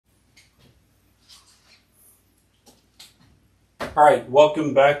All right,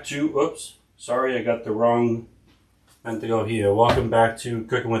 welcome back to, oops, sorry, I got the wrong, meant to go here. Welcome back to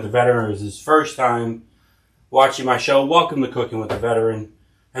Cooking with the Veteran. It's his first time watching my show. Welcome to Cooking with the Veteran.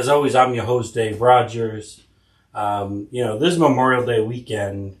 As always, I'm your host, Dave Rogers. This is Memorial Day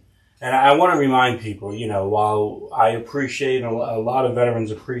weekend, and I want to remind people, while I appreciate, a lot of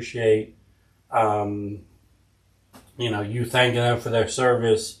veterans appreciate, you thanking them for their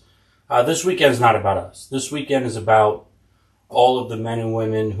service, this weekend is not about us. This weekend is about all of the men and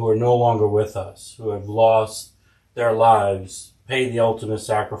women who are no longer with us, who have lost their lives, paid the ultimate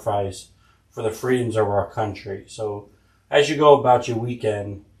sacrifice for the freedoms of our country. So as you go about your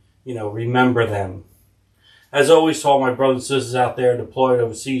weekend, remember them. As always, to all my brothers and sisters out there deployed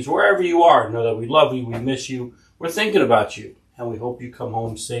overseas, wherever you are, know that we love you, we miss you, we're thinking about you, and we hope you come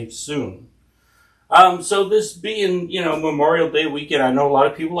home safe soon. So this being, Memorial Day weekend, I know a lot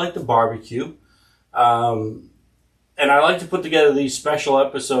of people like to barbecue. And I like to put together these special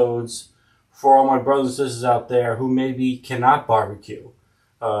episodes for all my brothers and sisters out there who maybe cannot barbecue.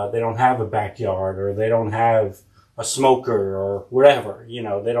 They don't have a backyard, or they don't have a smoker, or whatever.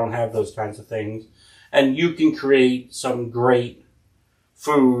 They don't have those kinds of things. And you can create some great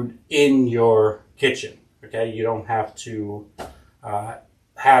food in your kitchen, okay? You don't have to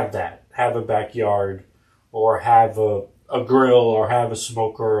have a backyard, or have a grill, or have a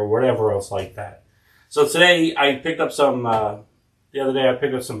smoker, or whatever else like that. So today I picked up some, the other day I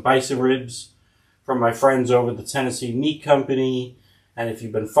picked up some bison ribs from my friends over at the Tennessee Meat Company. And if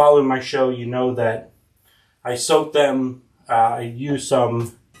you've been following my show, you know that I soaked them. I used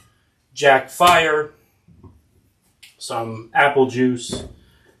some Jack Fire, some apple juice,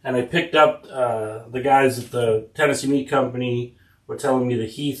 and I picked up, the guys at the Tennessee Meat Company were telling me the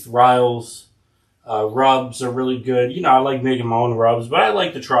Heath Riles rubs are really good. I like making my own rubs, but I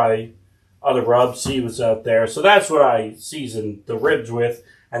like to try other rubs, see what's out there. So that's what I seasoned the ribs with,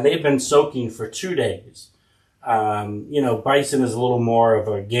 and they've been soaking for 2 days. Bison is a little more of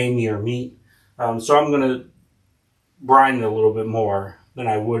a gamier meat, so I'm going to brine it a little bit more than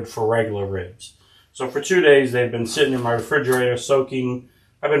I would for regular ribs. So for 2 days, they've been sitting in my refrigerator soaking.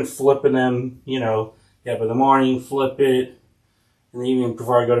 I've been flipping them, get up in the morning, flip it, in the evening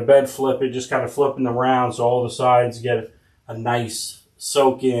before I go to bed, flip it, just kind of flipping them around so all the sides get a nice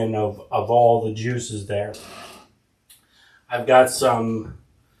soak in of all the juices there. I've got some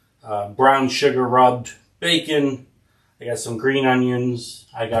brown sugar rubbed bacon. I got some green onions.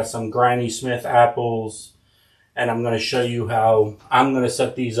 I got some Granny Smith apples. And I'm going to show you how I'm going to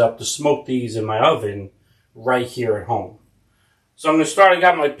set these up to smoke these in my oven right here at home. So I'm going to start. I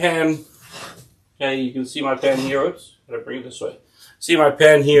got my pan. Okay, you can see my pan here. Oops, gotta bring it this way. See my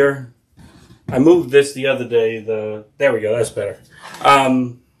pan here. I moved this the other day. There we go. That's better.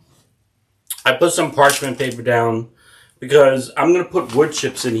 I put some parchment paper down because I'm going to put wood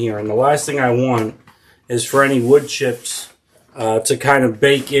chips in here. And the last thing I want is for any wood chips to kind of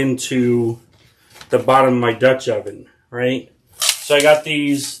bake into the bottom of my Dutch oven, right? So I got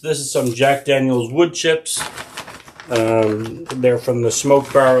these. This is some Jack Daniel's wood chips. They're from the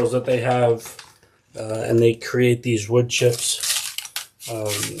smoke barrels that they have. And they create these wood chips.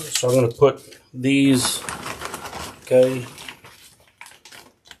 So I'm going to put these, okay.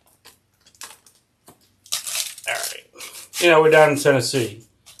 Alright. We're down in Tennessee.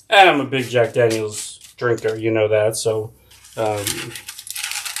 And I'm a big Jack Daniel's drinker, you know that. So, I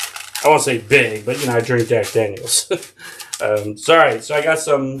won't say big, but, I drink Jack Daniel's. Alright, so I got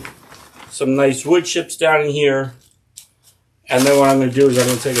some nice wood chips down in here. And then what I'm going to do is I'm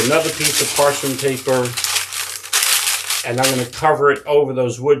going to take another piece of parchment paper, and I'm going to cover it over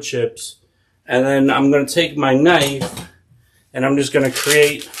those wood chips. And then I'm going to take my knife, and I'm just going to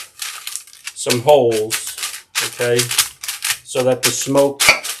create some holes, okay, so that the smoke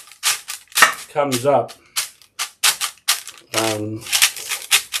comes up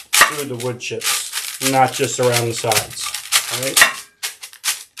through the wood chips, not just around the sides. All right,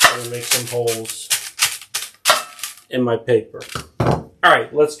 I'm going to make some holes in my paper. All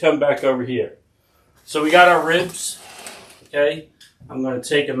right, let's come back over here. So we got our ribs, okay? I'm going to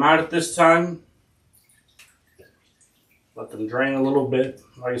take them out at this time. Let them drain a little bit.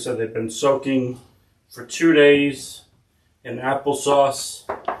 Like I said, they've been soaking for 2 days in applesauce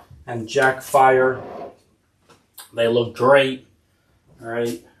and Jack Fire. They look great, all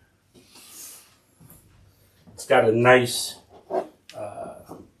right? It's got a nice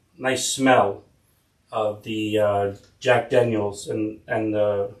smell of the Jack Daniel's and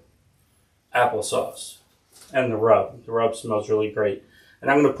the applesauce and the rub. The rub smells really great.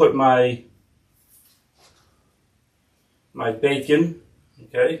 And I'm going to put my bacon,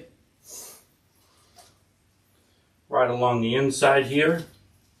 okay, right along the inside here.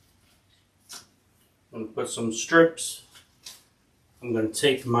 I'm going to put some strips. I'm going to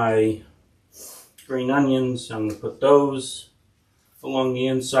take my green onions, I'm going to put those along the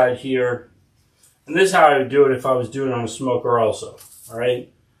inside here. And this is how I would do it if I was doing it on a smoker also.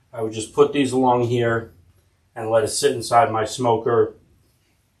 Alright? I would just put these along here and let it sit inside my smoker.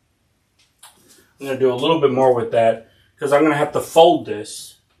 I'm going to do a little bit more with that because I'm going to have to fold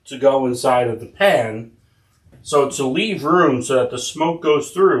this to go inside of the pan. So to leave room so that the smoke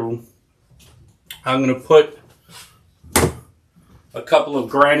goes through, I'm going to put a couple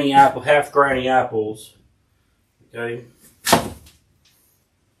of half granny apples. Okay.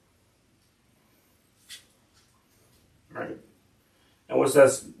 Alright. And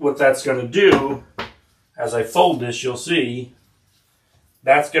what that's going to do, as I fold this, you'll see,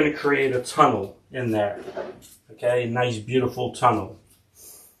 that's going to create a tunnel in there. Okay, nice beautiful tunnel.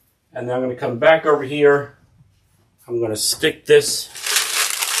 And then I'm going to come back over here. I'm going to stick this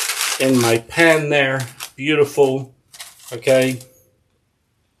in my pan there. Beautiful. Okay.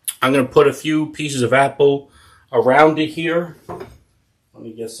 I'm going to put a few pieces of apple around it here. Let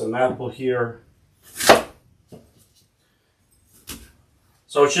me get some apple here.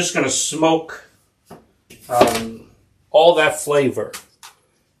 So it's just going to smoke all that flavor.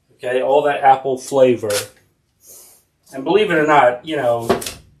 Okay, all that apple flavor. And believe it or not, you know,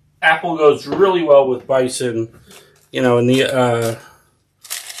 apple goes really well with bison. You know, in the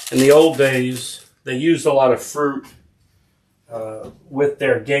old days, they used a lot of fruit with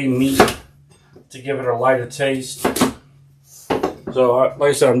their game meat to give it a lighter taste. So, like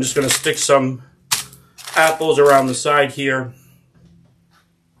I said, I'm just going to stick some apples around the side here.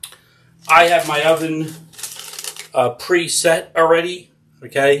 I have my oven preset already,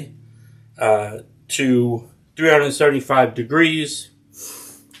 okay, to 375 degrees.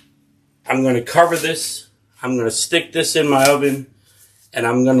 I'm going to cover this. I'm going to stick this in my oven, and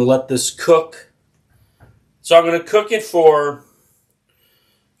I'm going to let this cook. So I'm going to cook it for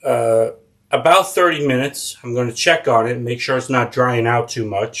about 30 minutes. I'm going to check on it, make sure it's not drying out too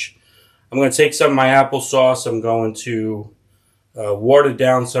much. I'm going to take some of my applesauce. I'm going to water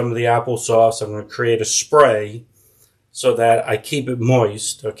down some of the applesauce. I'm going to create a spray so that I keep it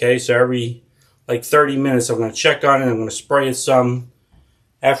moist. Okay, so every like 30 minutes I'm going to check on it. I'm going to spray it some.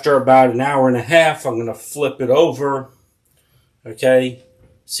 After about an hour and a half, I'm going to flip it over. Okay,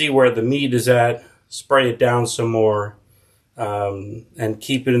 see where the meat is at. Spray it down some more. And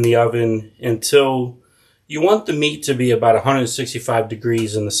keep it in the oven until you want the meat to be about 165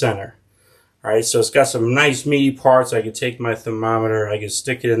 degrees in the center. Alright, so it's got some nice meaty parts. I can take my thermometer, I can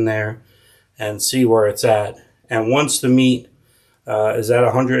stick it in there and see where it's at. And once the meat is at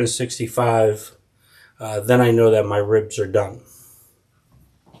 165, then I know that my ribs are done.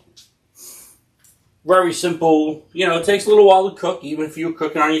 Very simple. You know, it takes a little while to cook. Even if you're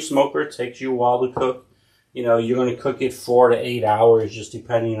cooking on your smoker, it takes you a while to cook. You know, you're going to cook it 4 to 8 hours, just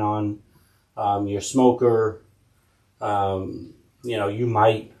depending on your smoker. You know, you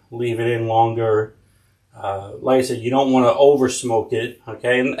might leave it in longer. Like I said, you don't want to over smoke it,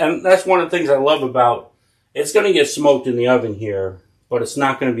 okay? And that's one of the things I love about it's going to get smoked in the oven here, but it's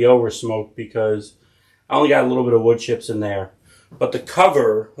not going to be over smoked because I only got a little bit of wood chips in there. But the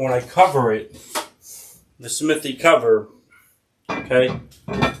cover, when I cover it, the Smithy cover, okay,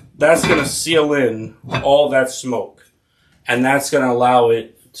 that's going to seal in all that smoke. And that's going to allow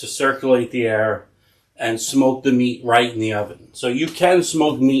it to circulate the air and smoke the meat right in the oven. So you can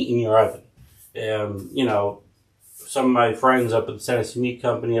smoke meat in your oven. You know, some of my friends up at the Tennessee Meat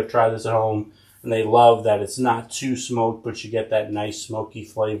Company have tried this at home, and they love that it's not too smoked, but you get that nice smoky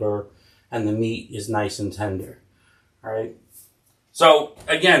flavor, and the meat is nice and tender. All right. So,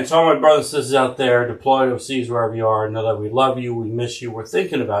 again, to all my brothers and sisters out there, deployed overseas, wherever you are, know that we love you, we miss you, we're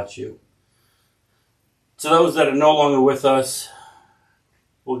thinking about you. To those that are no longer with us,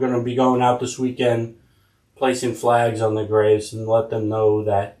 we're going to be going out this weekend, placing flags on their graves and let them know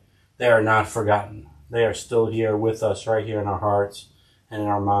that they are not forgotten. They are still here with us, right here in our hearts and in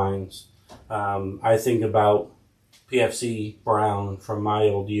our minds. I think about PFC Brown from my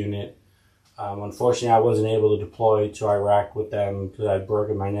old unit. Unfortunately, I wasn't able to deploy to Iraq with them because I had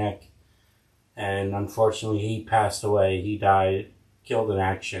broken my neck. And unfortunately, he passed away. He died, killed in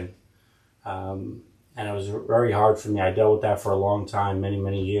action. And it was very hard for me. I dealt with that for a long time, many,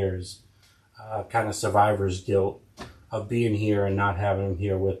 many years. Kind of survivor's guilt of being here and not having him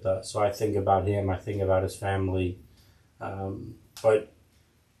here with us. So I think about him. I think about his family. But,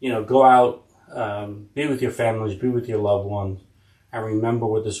 you know, go out, be with your families, be with your loved ones. And remember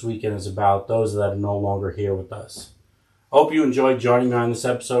what this weekend is about, those that are no longer here with us. I hope you enjoyed joining me on this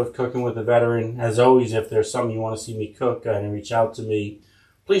episode of Cooking with a Veteran. As always, if there's something you want to see me cook and reach out to me,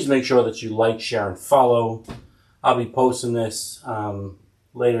 please make sure that you like, share, and follow. I'll be posting this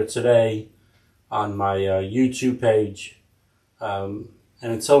later today on my YouTube page. And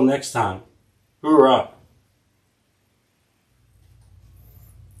until next time, hoorah!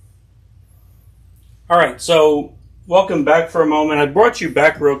 Alright, so welcome back for a moment. I brought you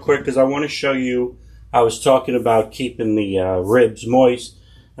back real quick because I want to show you, I was talking about keeping the ribs moist,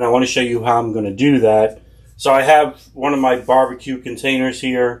 and I want to show you how I'm going to do that. So I have one of my barbecue containers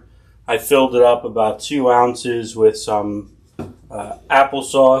here. I filled it up about 2 ounces with some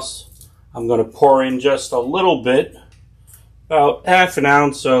applesauce. I'm going to pour in just a little bit, about half an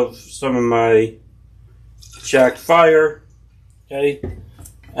ounce of some of my Jack Fire, okay?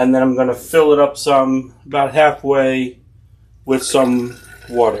 And then I'm going to fill it up some, about halfway, with some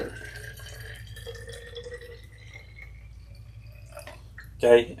water.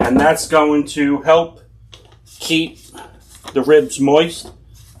 Okay, and that's going to help keep the ribs moist,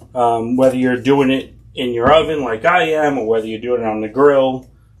 whether you're doing it in your oven like I am, or whether you're doing it on the grill.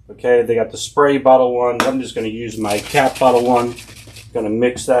 Okay, they got the spray bottle one. I'm just going to use my cap bottle one. Going to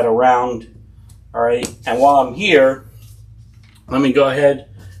mix that around. All right, and while I'm here, let me go ahead.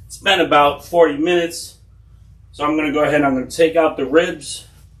 It's been about 40 minutes, so I'm going to go ahead and I'm going to take out the ribs.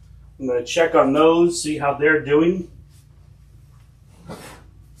 I'm going to check on those, see how they're doing.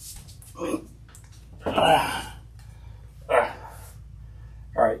 All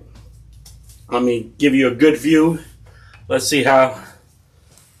right, let me give you a good view. Let's see how.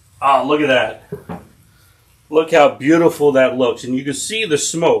 Oh, look at that. Look how beautiful that looks. And you can see the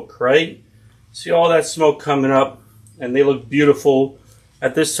smoke, right? See all that smoke coming up, and they look beautiful.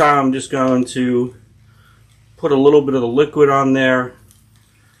 At this time, I'm just going to put a little bit of the liquid on there.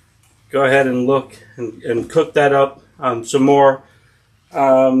 Go ahead and look and cook that up some more.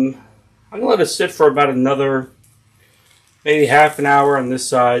 I'm going to let it sit for about another, maybe half an hour on this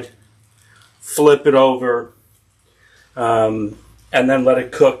side. Flip it over, and then let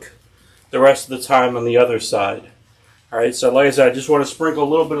it cook the rest of the time on the other side. All right, so like I said, I just want to sprinkle a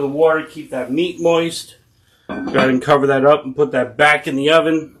little bit of the water, keep that meat moist. Go ahead and cover that up and put that back in the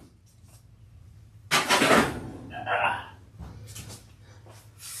oven.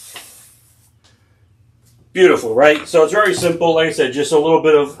 Beautiful, right? So it's very simple. Like I said, just a little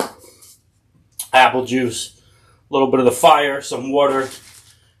bit of apple juice, a little bit of the fire, some water,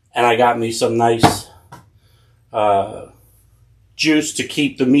 and I got me some nice juice to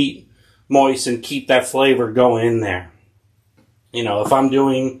keep the meat moist and keep that flavor going in there. You know, if I'm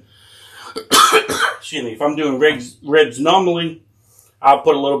doing excuse me, if I'm doing ribs normally, I'll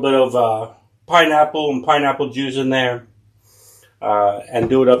put a little bit of pineapple and pineapple juice in there and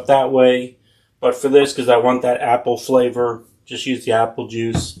do it up that way. But for this, because I want that apple flavor, just use the apple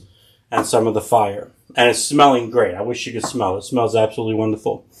juice and some of the fire. And it's smelling great. I wish you could smell it. It smells absolutely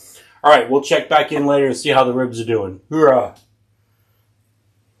wonderful. All right, we'll check back in later and see how the ribs are doing. Hoorah!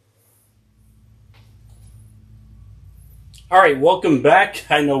 All right, welcome back.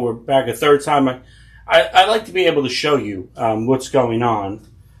 I know we're back a third time. I like to be able to show you what's going on.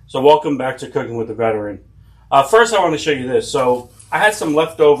 So welcome back to Cooking with a Veteran. First, I want to show you this. So I had some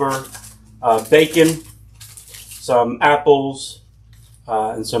leftover bacon, some apples,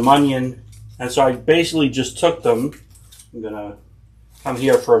 and some onion. And so I basically just took them. I'm going to come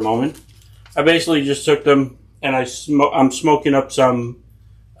here for a moment. I basically just took them and I'm smoking up some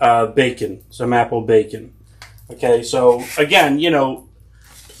bacon, some apple bacon. Okay, so again, you know,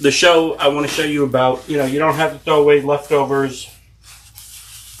 the show I want to show you about, you know, you don't have to throw away leftovers.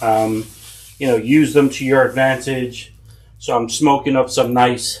 You know, use them to your advantage. So I'm smoking up some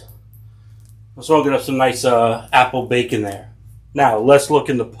nice apple bacon there. Now, let's look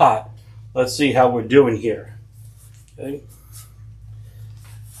in the pot. Let's see how we're doing here. Okay.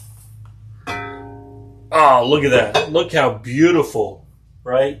 Oh, look at that. Look how beautiful,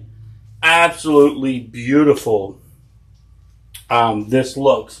 right? Absolutely beautiful this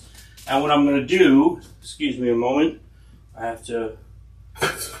looks. And what I'm going to do, excuse me a moment, I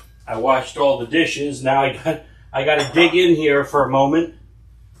washed all the dishes. Now I got to dig in here for a moment.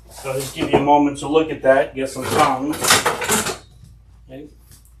 So just give you a moment to look at that, get some tongs. Okay.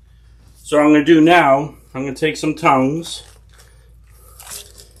 So what I'm going to do now, I'm going to take some tongs.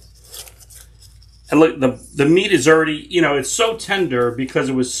 And look, the meat is already, you know, it's so tender because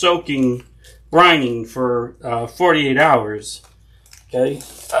it was soaking, brining for 48 hours. Okay,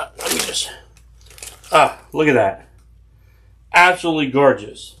 let me just, look at that. Absolutely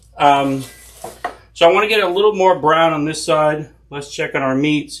gorgeous. So I want to get a little more brown on this side. Let's check on our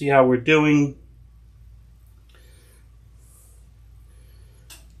meat, see how we're doing.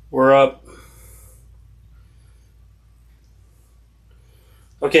 We're up.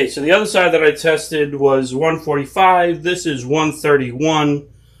 Okay, so the other side that I tested was 145. This is 131.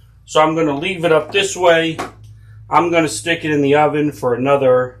 So I'm going to leave it up this way. I'm going to stick it in the oven for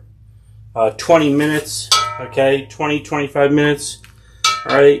another 20 minutes. Okay, 25 minutes.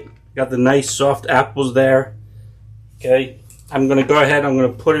 All right, got the nice soft apples there. Okay, I'm going to go ahead. I'm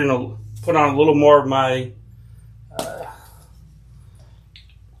going to put on a little more of my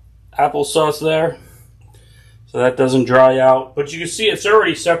applesauce there, so that doesn't dry out. But you can see it's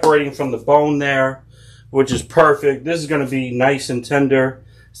already separating from the bone there, which is perfect. This is going to be nice and tender.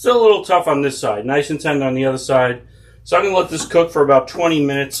 Still a little tough on this side. Nice and tender on the other side. So I'm going to let this cook for about 20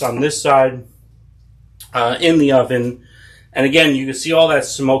 minutes on this side in the oven. And again, you can see all that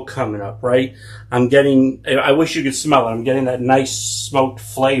smoke coming up, right? I wish you could smell it. I'm getting that nice smoked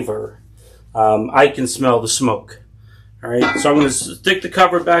flavor. I can smell the smoke. All right, so I'm going to stick the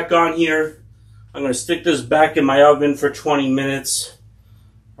cover back on here. I'm going to stick this back in my oven for 20 minutes.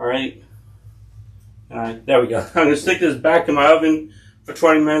 All right. There we go. I'm going to stick this back in my oven for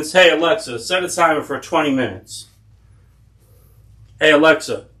 20 minutes. Hey, Alexa, set a timer for 20 minutes. Hey,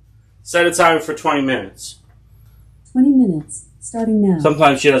 Alexa, set a timer for 20 minutes. 20 minutes, starting now.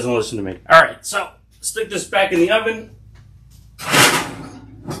 Sometimes she doesn't listen to me. All right, so stick this back in the oven.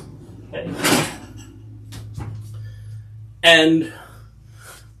 Okay. And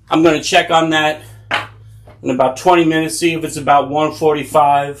I'm going to check on that in about 20 minutes, see if it's about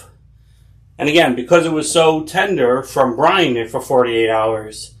 145. And again, because it was so tender from brining it for 48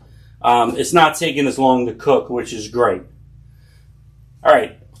 hours, it's not taking as long to cook, which is great. All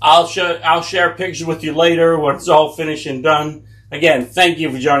right, I'll share a picture with you later when it's all finished and done. Again, thank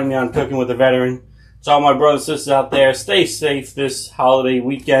you for joining me on Cooking with a Veteran. To all my brothers and sisters out there, stay safe this holiday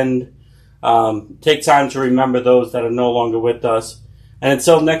weekend. Take time to remember those that are no longer with us. And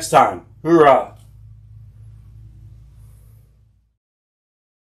until next time, hoorah!